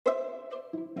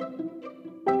Hey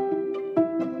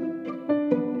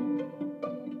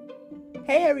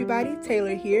everybody,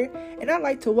 Taylor here, and I'd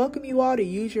like to welcome you all to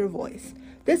Use Your Voice.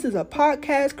 This is a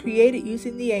podcast created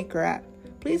using the Anchor app.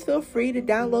 Please feel free to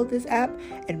download this app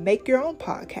and make your own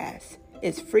podcast.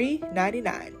 It's free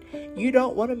 99. You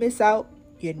don't want to miss out.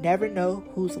 You never know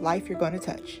whose life you're going to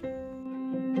touch.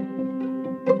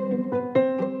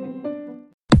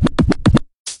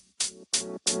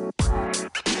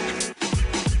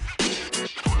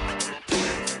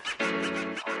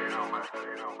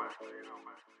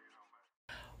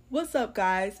 What's up,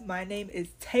 guys? My name is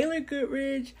Taylor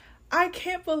Goodridge. I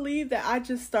can't believe that I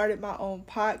just started my own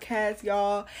podcast,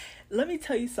 y'all. Let me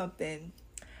tell you something.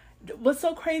 What's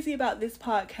so crazy about this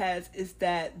podcast is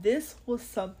that this was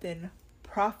something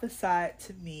prophesied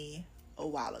to me a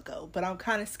while ago, but I'm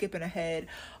kind of skipping ahead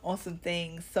on some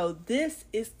things. So this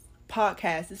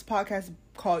podcast is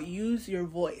called Use Your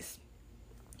Voice.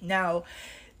 Now,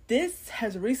 this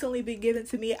has recently been given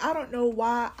to me. I don't know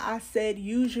why I said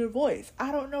use your voice. I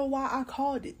don't know why I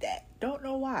called it that. Don't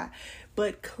know why.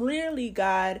 But clearly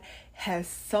God has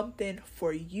something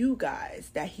for you guys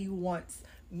that he wants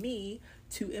me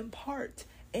to impart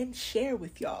and share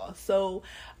with y'all. So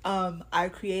I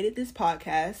created this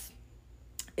podcast.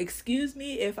 Excuse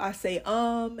me if I say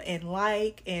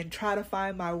and try to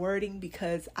find my wording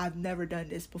because I've never done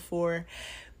this before.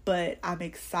 But I'm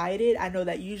excited. I know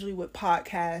that usually with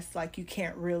podcasts, like you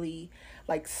can't really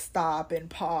like stop and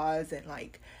pause and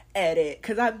like edit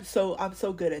because I'm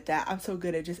so good at that. I'm so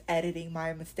good at just editing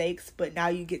my mistakes. But now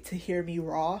you get to hear me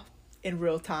raw in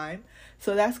real time.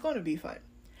 So that's going to be fun.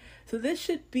 So this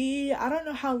should be, I don't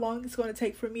know how long it's going to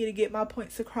take for me to get my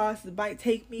points across. It might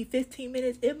take me 15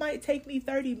 minutes. It might take me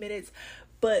 30 minutes.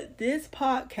 But this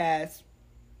podcast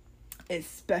is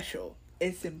special.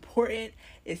 It's important.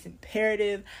 It's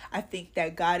imperative. I think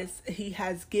that he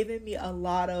has given me a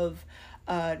lot of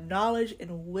knowledge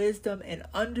and wisdom and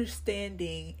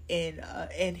understanding,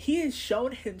 and he has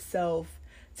shown himself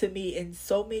to me in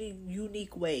so many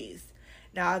unique ways.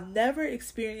 Now, I've never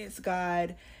experienced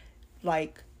God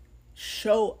like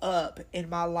show up in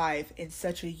my life in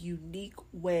such a unique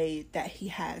way that he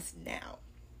has now.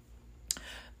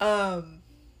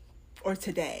 Or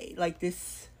today, like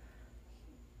this.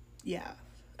 Yeah.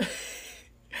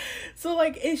 So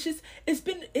like it's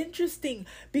been interesting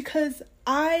because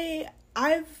I've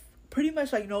pretty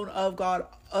much like known of God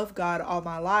all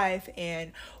my life,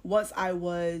 and once I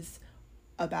was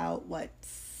about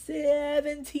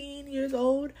 17 years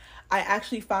old, I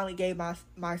actually finally gave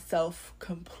myself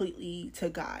completely to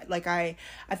God. Like I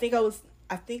think I was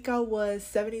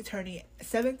 17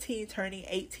 turning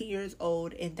 18 years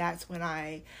old, and that's when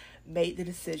I made the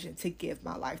decision to give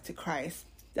my life to Christ.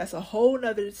 That's a whole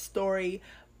nother story,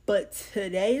 but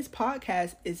today's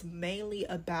podcast is mainly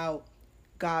about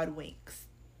God winks.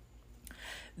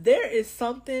 There is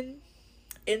something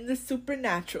in the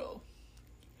supernatural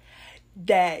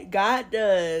that God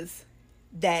does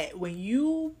that when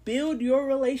you build your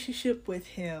relationship with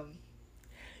him,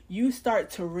 you start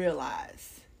to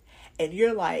realize, and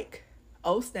you're like,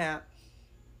 oh snap,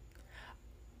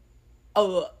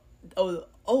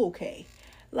 okay.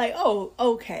 Like, oh,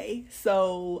 okay,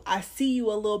 so I see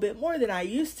you a little bit more than I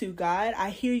used to, God. I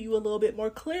hear you a little bit more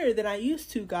clear than I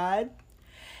used to, God.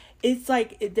 It's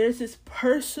like there's this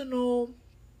personal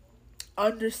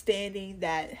understanding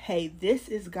that, hey, this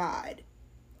is God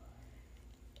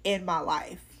in my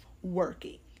life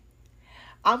working.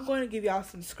 I'm going to give y'all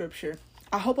some scripture.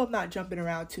 I hope I'm not jumping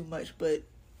around too much, but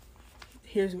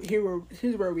here's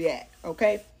where we at,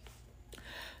 okay?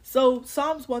 So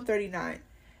Psalms 139.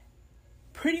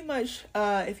 Pretty much,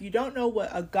 if you don't know what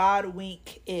a God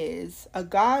wink is,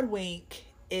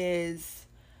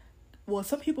 well,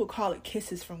 some people call it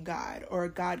kisses from God or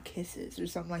God kisses or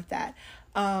something like that.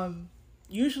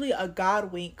 Usually a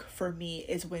God wink for me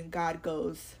is when God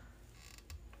goes,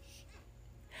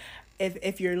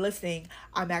 if you're listening,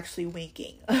 I'm actually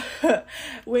winking.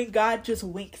 When God just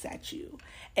winks at you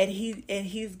and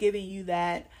he's giving you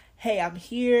that, hey, I'm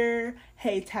here.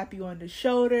 Hey, tap you on the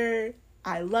shoulder.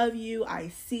 I love you. I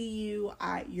see you.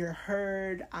 You're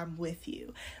heard. I'm with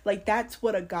you. Like that's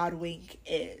what a God wink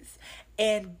is.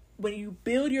 And when you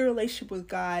build your relationship with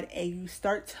God and you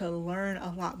start to learn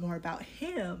a lot more about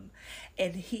him,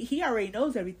 and he already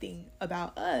knows everything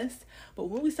about us, but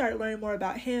when we start learning more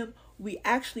about him, we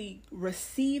actually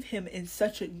receive him in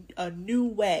such a new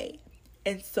way.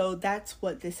 And so that's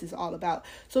what this is all about.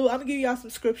 So I'm going to give y'all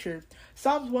some scripture.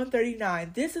 Psalms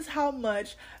 139. This is how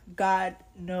much God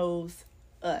knows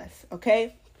us,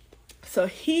 okay? So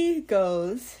he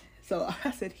goes. So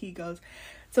I said he goes.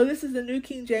 So this is the New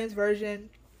King James Version.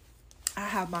 I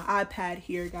have my iPad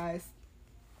here, guys.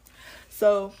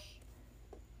 So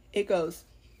it goes,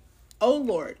 "O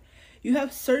Lord, you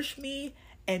have searched me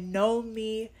and known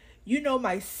me. You know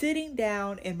my sitting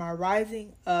down and my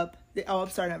rising up." Oh, I'm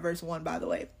starting at verse 1, by the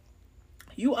way.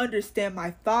 "You understand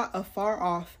my thought afar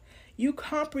off. You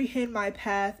comprehend my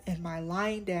path and my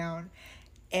lying down,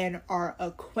 and are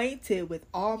acquainted with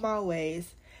all my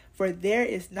ways. For there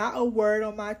is not a word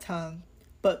on my tongue.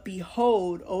 But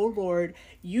behold, O Lord,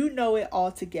 you know it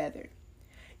altogether.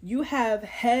 You have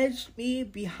hedged me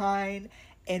behind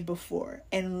and before,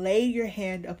 and laid your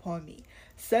hand upon me.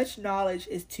 Such knowledge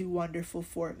is too wonderful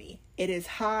for me. It is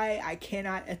high, I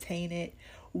cannot attain it.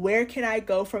 Where can I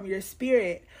go from your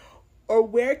spirit? Or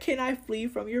where can I flee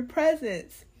from your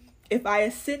presence? If I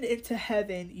ascend into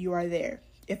heaven, you are there.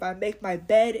 If I make my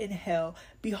bed in hell,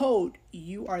 behold,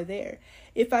 you are there.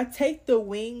 If I take the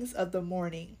wings of the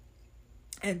morning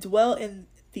and dwell in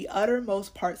the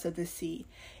uttermost parts of the sea,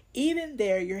 even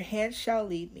there your hand shall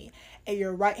lead me, and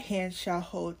your right hand shall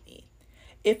hold me.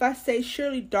 If I say,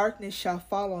 surely darkness shall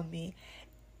fall on me,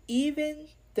 even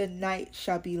the night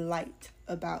shall be light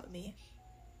about me."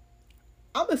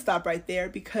 I'm going to stop right there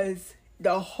because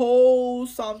the whole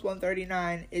Psalms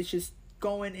 139 is just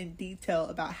going in detail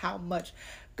about how much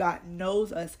God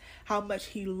knows us, how much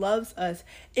he loves us.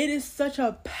 It is such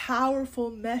a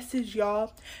powerful message,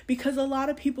 y'all, because a lot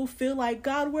of people feel like,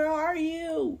 "God, where are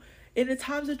you?" In the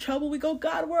times of trouble, we go,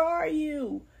 "God, where are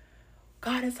you?"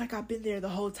 God is like, "I've been there the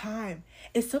whole time."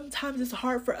 And sometimes it's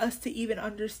hard for us to even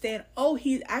understand, oh,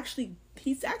 he's actually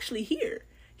here.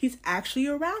 He's actually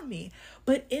around me.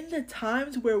 But in the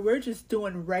times where we're just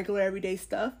doing regular everyday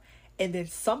stuff, and then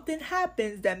something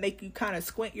happens that make you kind of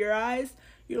squint your eyes,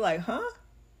 you're like, huh?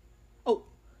 Oh,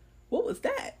 what was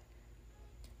that?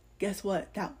 Guess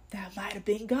what? That might have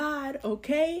been God,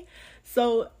 okay?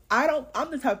 So I'm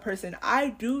the type of person, I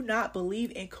do not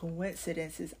believe in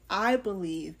coincidences. I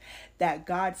believe that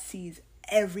God sees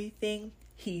everything.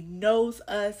 He knows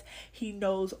us. He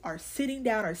knows our sitting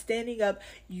down, our standing up.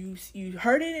 You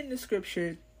heard it in the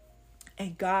scripture,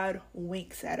 and God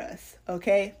winks at us,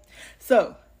 okay?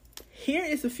 So here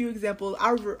is a few examples.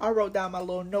 I wrote down my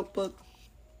little notebook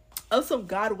of some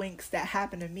God winks that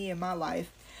happened to me in my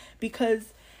life,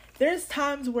 because there's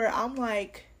times where I'm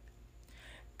like,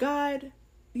 "God,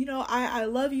 I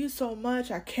love you so much.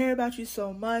 I care about you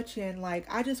so much. And like,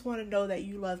 I just want to know that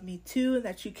you love me too, and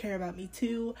that you care about me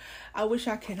too. I wish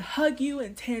I can hug you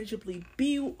and tangibly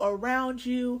be around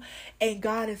you." And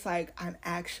God is like, "I'm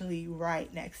actually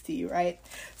right next to you," right?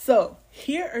 So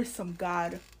here are some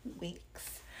God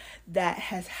winks that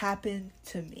has happened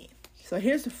to me. So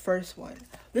here's the first one.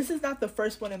 This is not the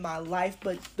first one in my life,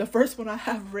 but the first one I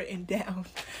have written down.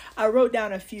 I wrote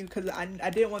down a few because I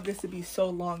didn't want this to be so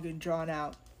long and drawn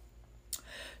out.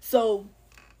 So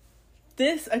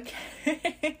this,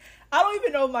 I don't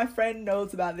even know if my friend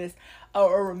knows about this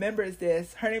or remembers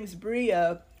this. Her name is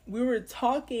Bria. We were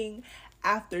talking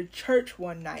after church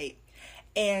one night.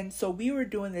 And so we were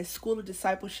doing this School of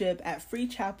Discipleship at Free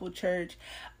Chapel Church.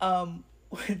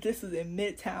 This is in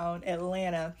Midtown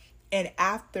Atlanta. And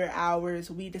after hours,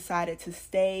 we decided to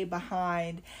stay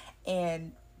behind,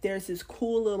 and there's this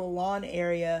cool little lawn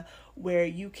area where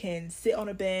you can sit on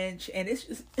a bench, and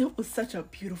it was such a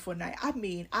beautiful night. I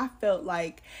mean, I felt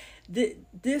like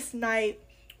this night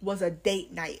was a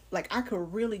date night. Like, I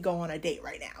could really go on a date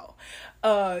right now.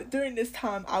 During this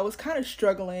time, I was kind of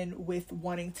struggling with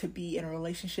wanting to be in a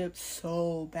relationship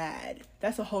so bad.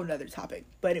 That's a whole nother topic.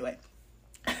 But anyway.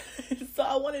 So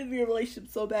I wanted to be in a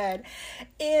relationship so bad,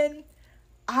 and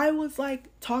I was like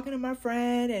talking to my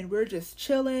friend, and we're just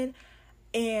chilling,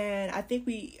 and I think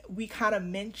we kind of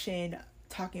mentioned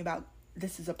talking about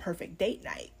this is a perfect date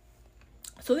night.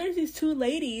 So there's these two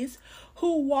ladies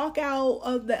who walk out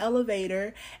of the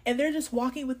elevator, and they're just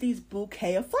walking with these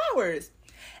bouquet of flowers,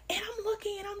 and I'm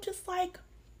looking, and I'm just like,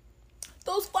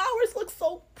 those flowers look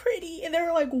so pretty, and they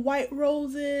were like white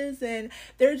roses, and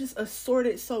they're just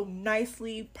assorted so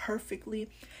nicely, perfectly.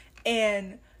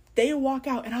 And they walk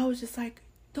out, and I was just like,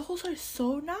 those are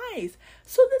so nice.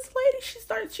 So this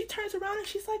lady, she turns around, and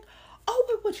she's like, "Oh,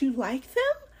 but would you like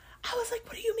them?" I was like,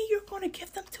 "What do you mean you're going to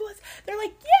give them to us?" They're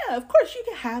like, "Yeah, of course you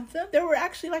can have them. They were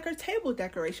actually like our table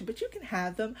decoration, but you can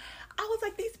have them." I was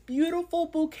like, these beautiful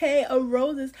bouquet of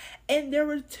roses, and there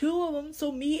were two of them.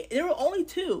 There were only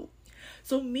two.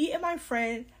 So me and my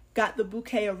friend got the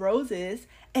bouquet of roses,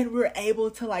 and we were able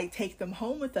to like take them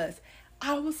home with us.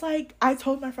 I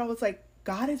told my friend, I was like,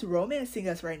 God is romancing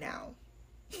us right now.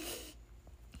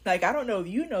 Like, I don't know if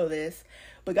you know this,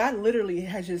 but God literally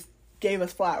has just gave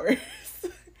us flowers.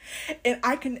 And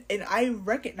I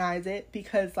recognize it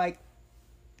because like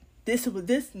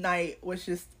this night was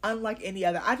just unlike any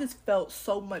other. I just felt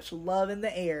so much love in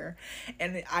the air,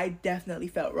 and I definitely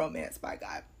felt romanced by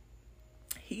God.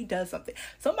 He does something.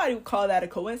 Somebody would call that a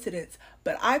coincidence,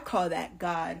 but I call that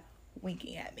God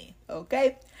winking at me.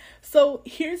 Okay? So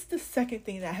here's the second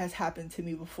thing that has happened to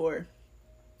me before.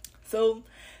 So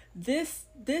this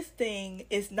thing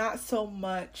is not so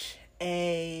much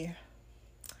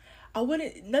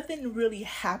nothing really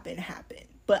happened,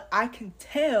 but I can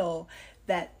tell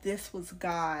that this was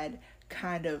God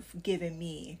kind of giving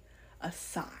me a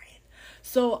sign.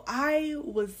 So I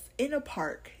was in a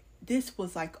park. This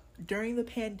was like during the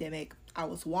pandemic. I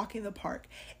was walking the park.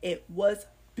 It was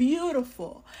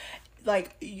beautiful.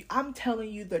 Like, I'm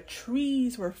telling you, the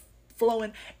trees were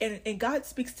flowing, and God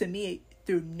speaks to me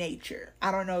through nature.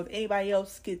 I don't know if anybody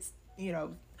else gets,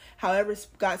 however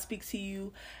God speaks to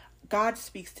you, God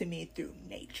speaks to me through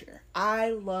nature. I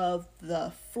love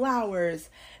the flowers.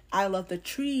 I love the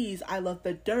trees. I love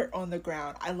the dirt on the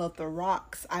ground. I love the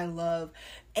rocks. I love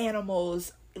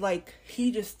animals. Like,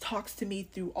 he just talks to me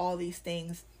through all these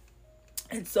things.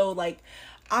 And so, like,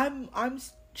 I'm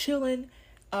chilling,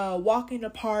 walking the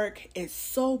park. It's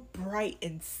so bright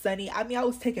and sunny. I mean, I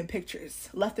was taking pictures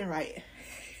left and right.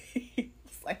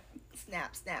 It's like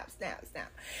snap, snap, snap,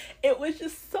 snap. It was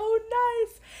just so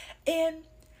nice. And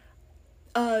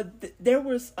there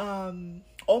was on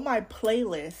my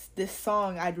playlist, this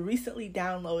song I'd recently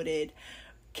downloaded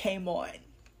came on.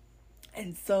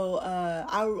 And so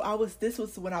this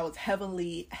was when I was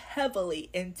heavily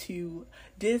into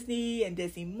Disney and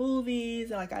Disney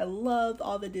movies, and like I loved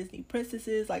all the Disney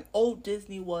princesses. Like, old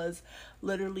Disney was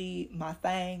literally my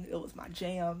thing. It was my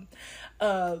jam.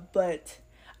 But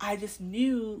I just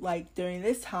knew, like, during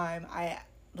this time I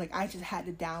just had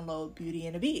to download Beauty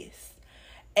and the Beast.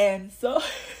 And so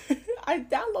I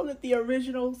downloaded the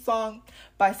original song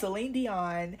by Celine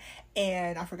Dion,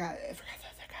 and I forgot the other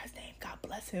guy's name. God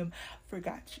bless him.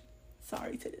 Forgot you.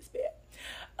 Sorry to this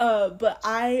man. But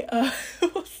I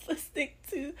was listening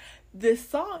to this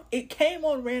song. It came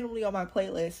on randomly on my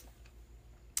playlist,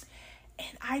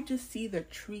 and I just see the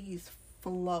trees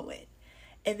flowing.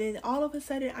 And then all of a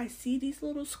sudden I see these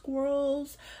little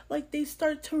squirrels, like, they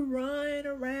start to run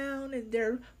around and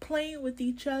they're playing with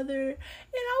each other. And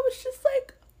I was just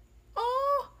like,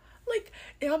 oh, like,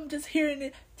 and I'm just hearing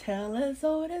it, tell us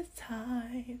all this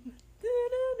time.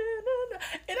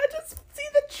 And I just see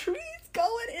the trees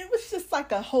going. It was just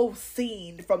like a whole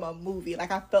scene from a movie.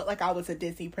 Like, I felt like I was a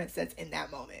Disney princess in that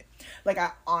moment. Like,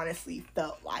 I honestly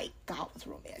felt like God was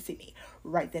romancing me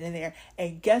right then and there.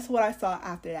 And guess what I saw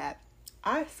after that?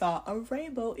 I saw a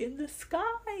rainbow in the sky.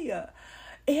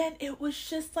 And it was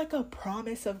just like a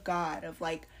promise of God of,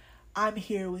 like, I'm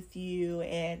here with you,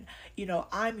 and,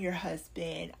 I'm your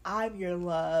husband, I'm your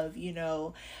love,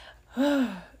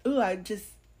 Ooh, I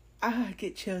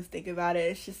get chills thinking about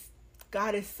it. It's just,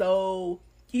 God is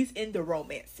he's in the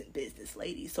romancing business,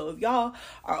 ladies. So if y'all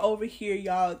are over here,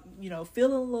 y'all,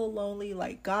 feeling a little lonely,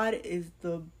 like, God is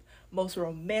the most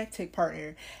romantic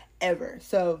partner ever.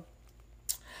 So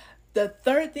the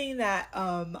third thing that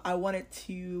I wanted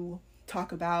to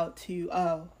talk about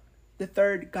the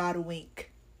third God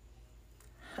wink.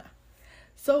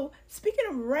 So speaking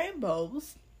of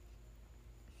rainbows,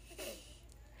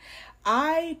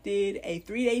 I did a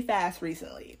 3-day fast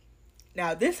recently.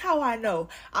 Now, this how I know.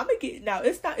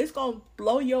 It's gonna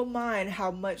blow your mind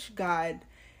how much God,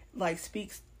 like,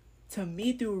 speaks to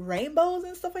me through rainbows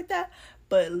and stuff like that.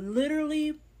 But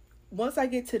literally, once I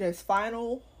get to this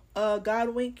final God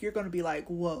wink, you're gonna be like,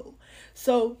 whoa.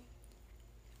 So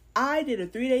I did a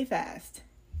 3-day fast.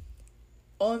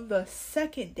 On the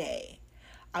second day,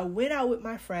 I went out with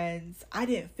my friends. I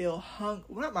didn't feel hungry.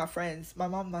 Well, not my friends, my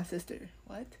mom and my sister.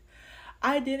 What?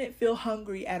 I didn't feel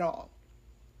hungry at all.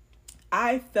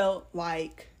 I felt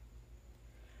great.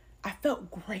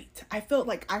 I felt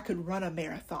like I could run a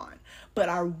marathon, but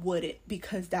I wouldn't,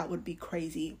 because that would be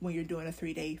crazy when you're doing a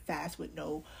 3-day fast with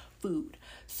no food.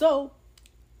 So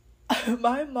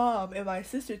my mom and my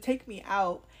sister take me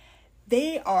out.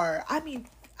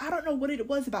 I don't know what it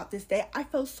was about this day. I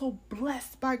felt so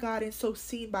blessed by God and so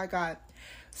seen by God.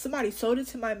 Somebody sold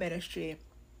into my ministry.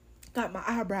 Got my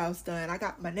eyebrows done. I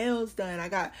got my nails done. I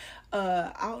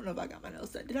don't know if I got my nails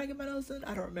done. Did I get my nails done?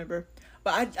 I don't remember.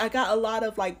 But I got a lot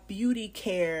of, like, beauty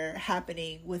care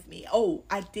happening with me. Oh,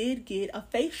 I did get a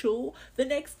facial the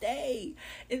next day.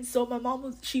 And so my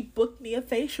mom she booked me a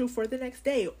facial for the next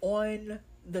day on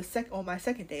my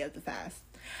second day of the fast.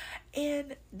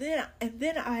 And then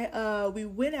we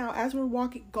went out. As we're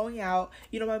going out,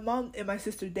 my mom and my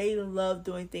sister, they love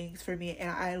doing things for me, and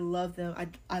I love them.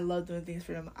 I love doing things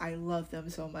for them. I love them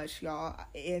so much, y'all.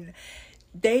 And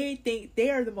they think they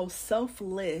are the most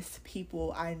selfless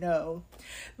people I know.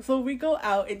 So we go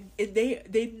out and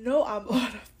they know I'm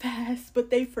on a fast, but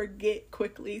they forget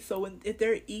quickly. So if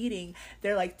they're eating,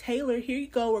 they're like, Taylor, here you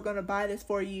go, we're gonna buy this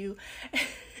for you.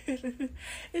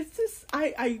 It's just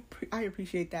I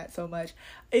appreciate that so much.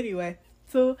 Anyway,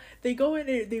 so they go in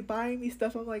there, they buying me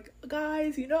stuff. I'm like,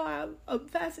 guys, I'm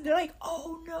fasting. They're like,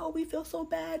 oh no, we feel so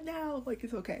bad now. I'm like,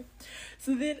 it's okay.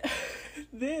 So then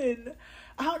then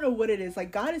I don't know what it is.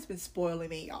 Like, God has been spoiling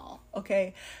me, y'all.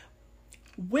 Okay,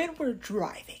 when we're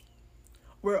driving,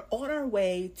 we're on our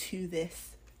way to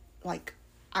this like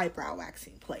eyebrow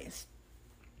waxing place.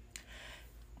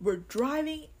 We're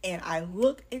driving and I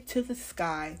look into the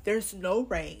sky. There's no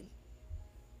rain,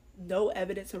 no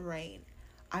evidence of rain.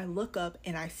 I look up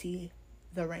and I see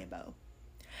the rainbow.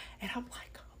 And I'm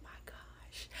like, oh my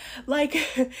gosh. Like,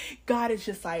 God is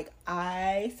just like,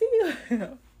 I see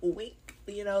you. Wink.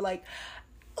 Like,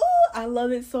 oh, I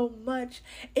love it so much.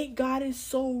 And God is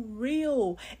so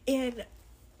real. And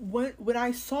when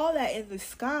I saw that in the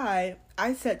sky,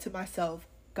 I said to myself,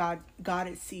 God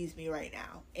it sees me right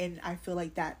now. And I feel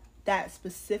like that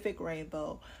specific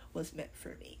rainbow was meant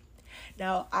for me.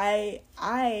 Now, I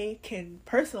can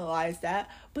personalize that,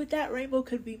 but that rainbow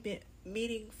could be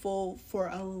meaningful for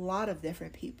a lot of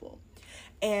different people.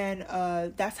 And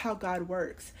that's how God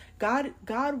works.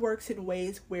 God works in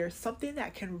ways where something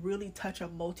that can really touch a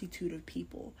multitude of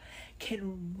people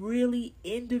can really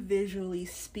individually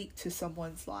speak to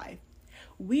someone's life.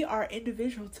 We are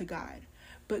individual to God,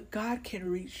 but God can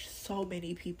reach so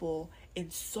many people in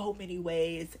so many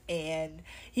ways, and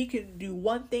he can do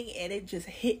one thing and it just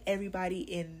hit everybody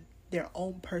in their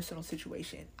own personal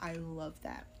situation. I love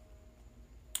that.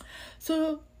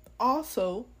 So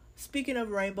also, speaking of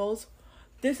rainbows,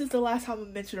 this is the last time I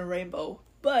mention a rainbow,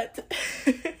 but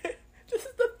this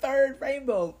is the third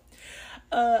rainbow.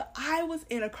 I was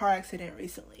in a car accident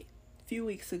recently. A few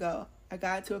weeks ago, I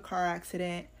got into a car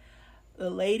accident. The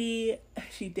lady,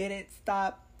 she didn't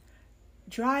stop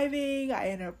driving. I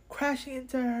ended up crashing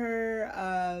into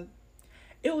her.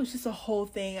 It was just a whole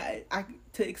thing. I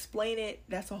to explain it,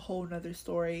 that's a whole nother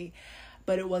story,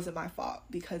 but it wasn't my fault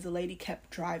because the lady kept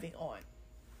driving on.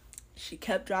 She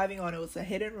kept driving on. It was a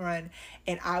hit and run,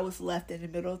 and I was left in the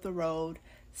middle of the road,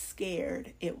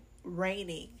 scared. It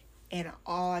raining, and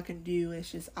all I can do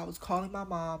is I was calling my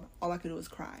mom. All I could do was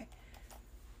cry.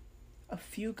 A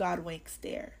few God winks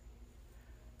there.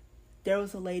 There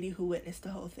was a lady who witnessed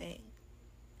the whole thing.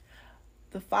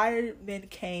 The firemen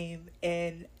came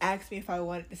and asked me if I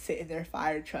wanted to sit in their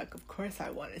fire truck. Of course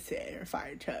I wanted to sit in their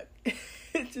fire truck.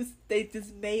 They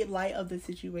just made light of the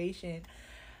situation.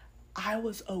 I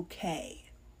was okay.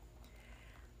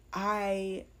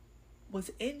 I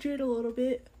was injured a little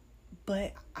bit,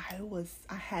 but I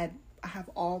have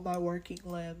all my working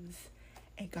limbs,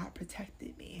 and God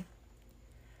protected me.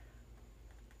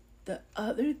 The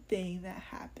other thing that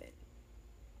happened,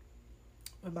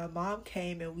 when my mom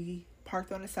came and we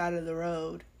parked on the side of the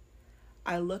road,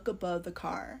 I look above the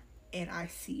car and I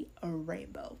see a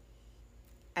rainbow.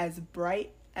 As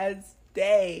bright as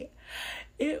day.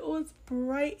 It was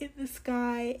bright in the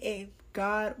sky, and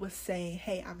God was saying,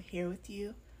 hey, I'm here with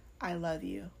you. I love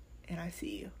you, and I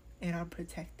see you, and I'm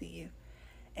protecting you.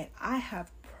 And I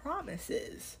have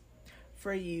promises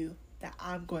for you that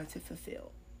I'm going to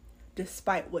fulfill,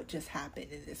 despite what just happened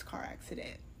in this car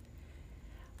accident.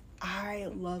 I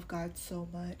love God so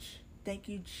much. Thank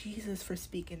you, Jesus, for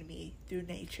speaking to me through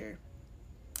nature.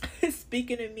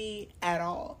 Speaking to me at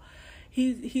all.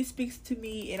 He speaks to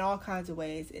me in all kinds of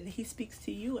ways, and he speaks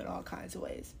to you in all kinds of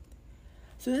ways.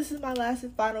 So this is my last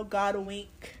and final God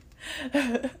wink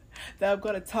that I'm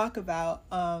going to talk about.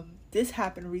 This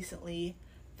happened recently.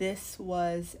 This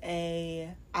was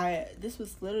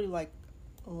literally like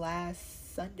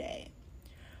last Sunday.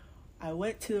 I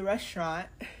went to the restaurant.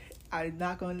 I'm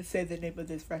not going to say the name of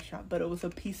this restaurant, but it was a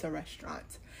pizza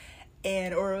restaurant,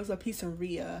 or it was a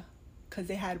pizzeria, because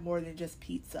they had more than just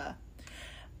pizza.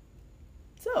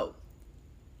 So,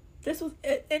 this was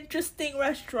an interesting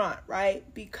restaurant, right?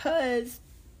 Because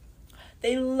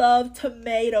they love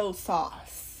tomato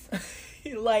sauce.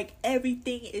 Like,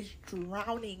 everything is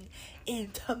drowning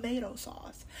in tomato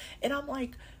sauce. And I'm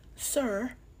like,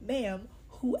 sir, ma'am,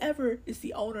 whoever is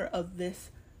the owner of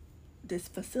this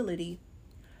facility,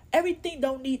 everything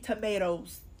don't need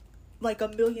tomatoes. Like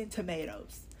 1 million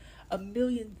tomatoes. 1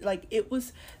 million, like, it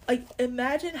was like,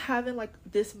 imagine having like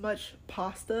this much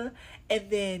pasta and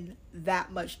then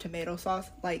that much tomato sauce.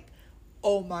 Like,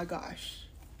 oh my gosh.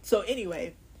 So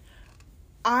anyway,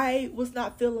 I was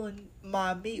not feeling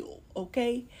my meal.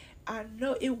 Okay, I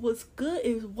know it was good.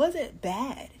 It wasn't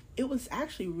bad. It was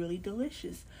actually really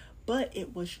delicious, but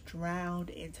it was drowned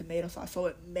in tomato sauce. So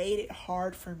it made it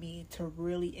hard for me to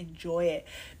really enjoy it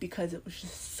because it was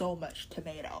just so much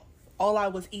tomato. All I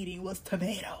was eating was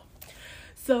tomato.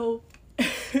 So,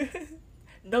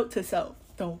 note to self,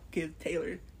 don't give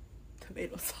Taylor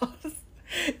tomato sauce.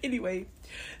 Anyway,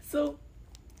 so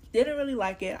didn't really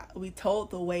like it. We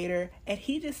told the waiter, and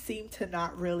he just seemed to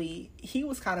not really, he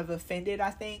was kind of offended,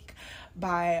 I think,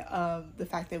 by the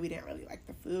fact that we didn't really like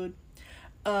the food.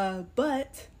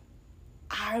 But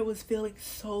I was feeling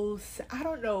so sad. I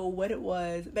don't know what it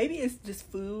was. Maybe it's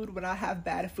just food. When I have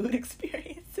bad food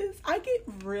experiences, I get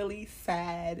really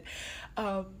sad.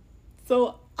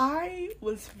 So I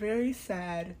was very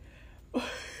sad. And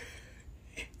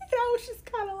I was just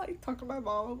kind of like talking to my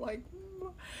mom. I'm like,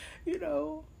 you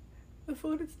know, the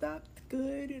food is not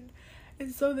good.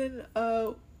 And so then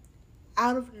out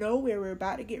of nowhere, we're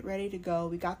about to get ready to go.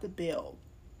 We got the bill.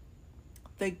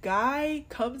 The guy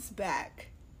comes back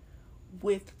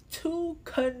with 2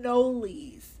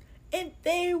 cannolis, and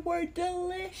they were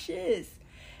delicious.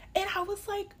 And I was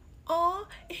like, "Aw,"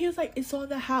 and he was like, "It's on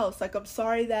the house. Like, I'm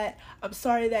sorry that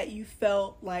you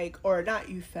felt like, or not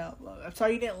you felt, I'm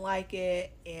sorry you didn't like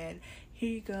it, and here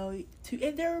you go."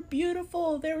 And they were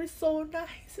beautiful. They were so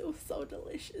nice. It was so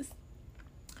delicious.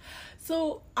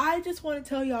 So I just want to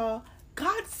tell y'all,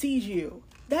 God sees you.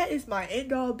 That is my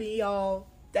end all be all.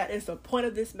 That is the point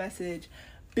of this message.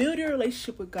 Build your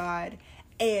relationship with God,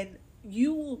 and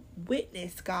you will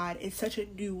witness God in such a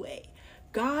new way.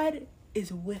 God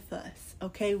is with us,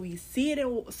 okay? We see it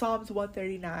in Psalms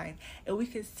 139, and we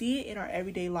can see it in our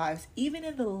everyday lives, even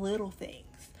in the little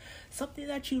things. Something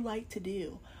that you like to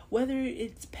do, whether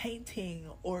it's painting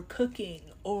or cooking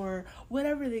or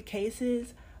whatever the case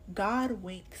is, God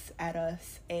winks at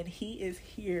us, and he is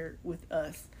here with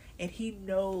us, and he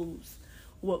knows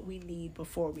what we need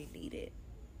before we need it.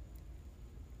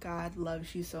 God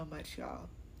loves you so much, y'all.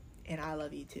 And I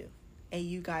love you too. And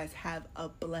you guys have a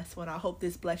blessed one. I hope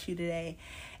this blessed you today.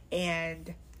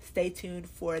 And stay tuned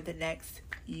for the next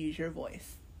Use Your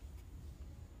Voice.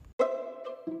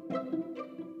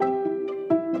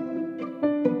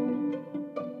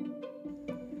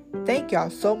 Thank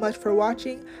y'all so much for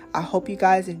watching. I hope you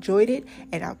guys enjoyed it.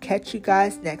 And I'll catch you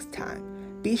guys next time.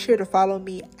 Be sure to follow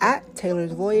me at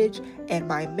Taylor's Voyage and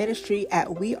my ministry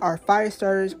at We Are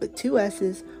Firestarters with 2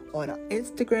 S's on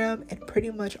Instagram and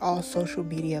pretty much all social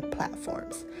media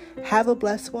platforms. Have a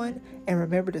blessed one, and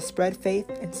remember to spread faith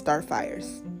and start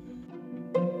fires.